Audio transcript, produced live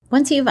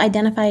Once you've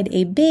identified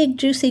a big,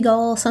 juicy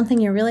goal, something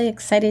you're really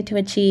excited to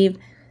achieve,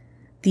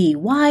 the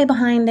why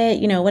behind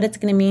it, what it's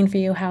going to mean for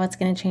you, how it's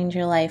going to change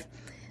your life,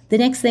 the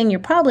next thing you're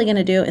probably going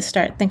to do is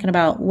start thinking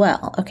about,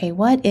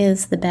 what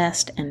is the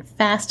best and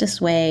fastest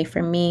way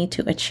for me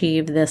to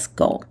achieve this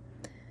goal?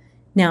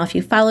 Now, if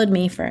you followed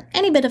me for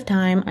any bit of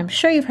time, I'm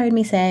sure you've heard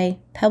me say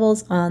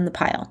pebbles on the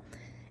pile.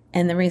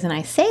 And the reason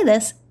I say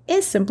this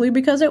is simply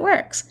because it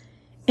works.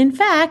 In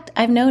fact,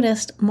 I've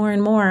noticed more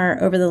and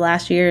more over the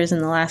last years,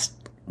 and the last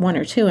one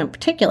or two in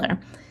particular,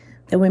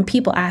 that when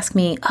people ask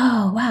me,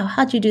 oh, wow,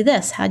 how'd you do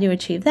this? How'd you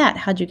achieve that?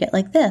 How'd you get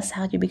like this?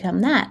 How'd you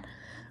become that?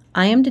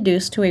 I am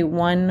deduced to a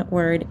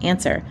one-word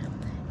answer.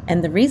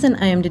 And the reason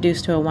I am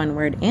deduced to a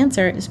one-word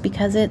answer is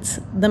because it's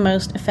the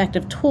most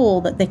effective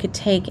tool that they could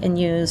take and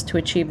use to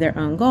achieve their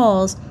own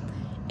goals.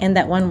 And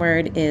that one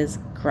word is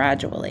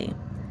gradually.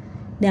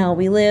 Now,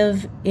 we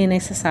live in a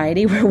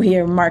society where we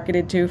are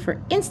marketed to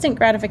for instant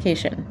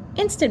gratification,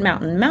 instant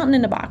mountain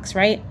in a box,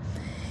 right?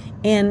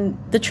 And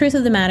the truth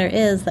of the matter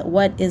is that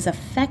what is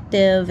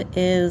effective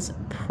is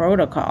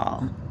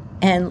protocol.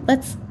 And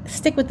let's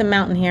stick with the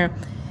mountain here,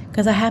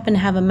 because I happen to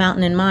have a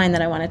mountain in mind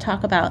that I want to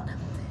talk about.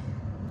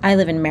 I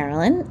live in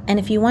Maryland, and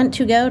if you want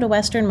to go to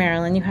Western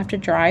Maryland, you have to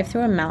drive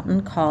through a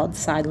mountain called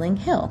Sideling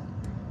Hill.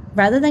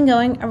 Rather than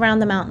going around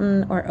the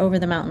mountain or over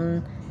the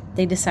mountain,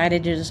 they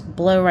decided to just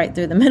blow right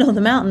through the middle of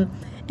the mountain.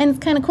 And it's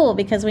kind of cool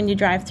because when you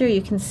drive through,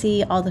 you can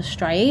see all the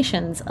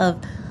striations of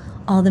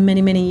all the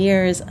many, many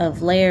years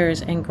of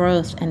layers and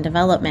growth and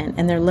development.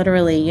 And they're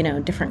literally,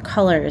 different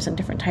colors and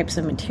different types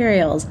of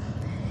materials.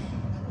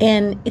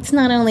 And it's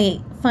not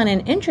only fun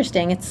and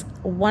interesting, it's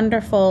a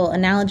wonderful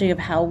analogy of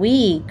how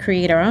we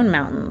create our own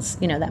mountains,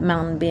 that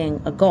mountain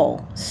being a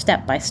goal,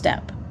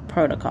 step-by-step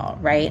protocol,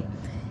 right?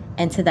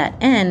 And to that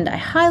end, I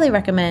highly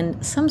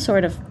recommend some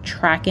sort of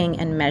tracking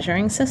and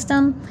measuring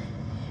system,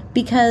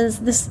 because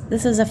this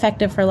is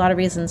effective for a lot of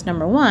reasons.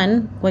 Number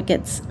one, what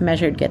gets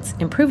measured gets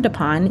improved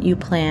upon. You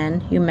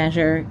plan, you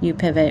measure, you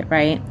pivot,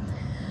 right?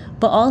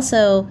 But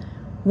also,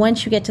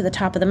 once you get to the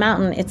top of the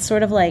mountain, it's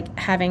sort of like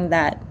having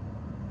that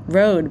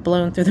road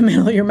blown through the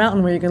middle of your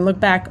mountain where you can look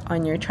back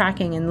on your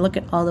tracking and look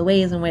at all the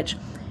ways in which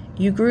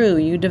you grew,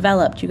 you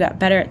developed, you got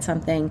better at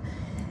something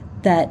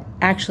that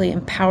actually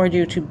empowered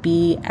you to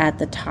be at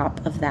the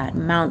top of that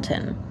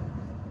mountain.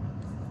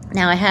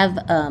 Now, I have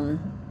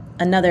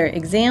another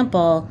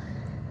example.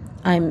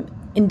 I'm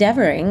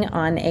endeavoring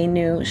on a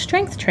new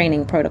strength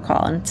training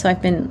protocol, and so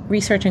I've been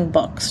researching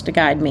books to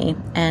guide me,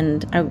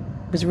 and I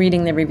was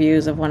reading the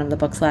reviews of one of the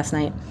books last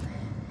night,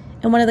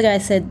 and one of the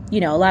guys said,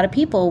 a lot of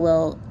people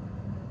will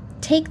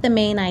take the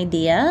main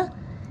idea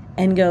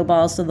and go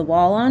balls to the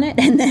wall on it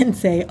and then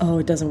say, oh,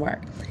 it doesn't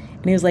work.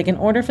 And he was like, in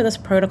order for this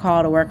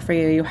protocol to work for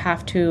you, you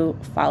have to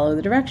follow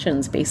the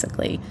directions,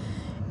 basically.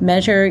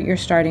 Measure your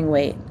starting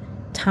weight,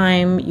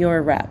 time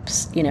your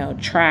reps,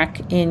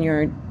 track in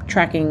your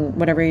tracking,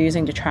 whatever you're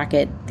using to track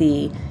it,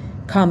 the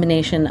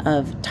combination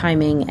of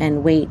timing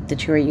and weight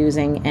that you are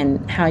using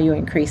and how you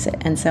increase it,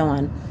 and so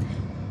on.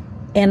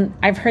 And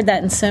I've heard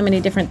that in so many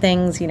different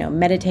things,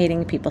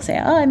 meditating. People say,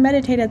 oh, I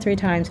meditated 3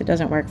 times, it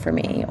doesn't work for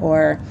me.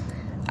 Or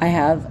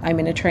I'm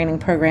in a training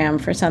program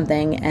for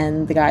something,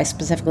 and the guy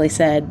specifically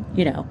said,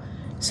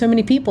 so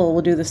many people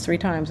will do this 3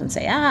 times and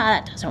say,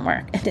 that doesn't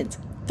work. And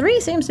 3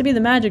 seems to be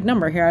the magic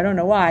number here. I don't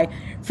know why,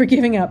 for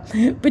giving up.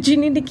 But you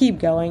need to keep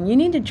going. You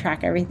need to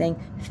track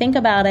everything. Think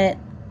about it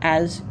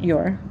as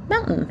your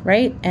mountain,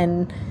 right?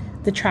 And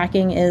the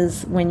tracking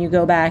is when you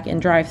go back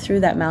and drive through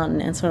that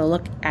mountain and sort of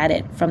look at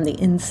it from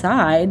the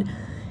inside,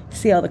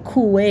 see all the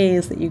cool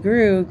ways that you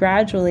grew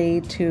gradually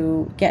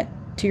to get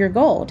to your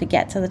goal, to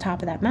get to the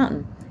top of that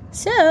mountain.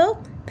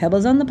 So,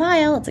 pebbles on the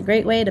pile, it's a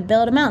great way to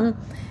build a mountain.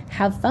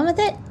 Have fun with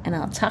it, and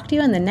I'll talk to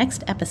you in the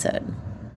next episode.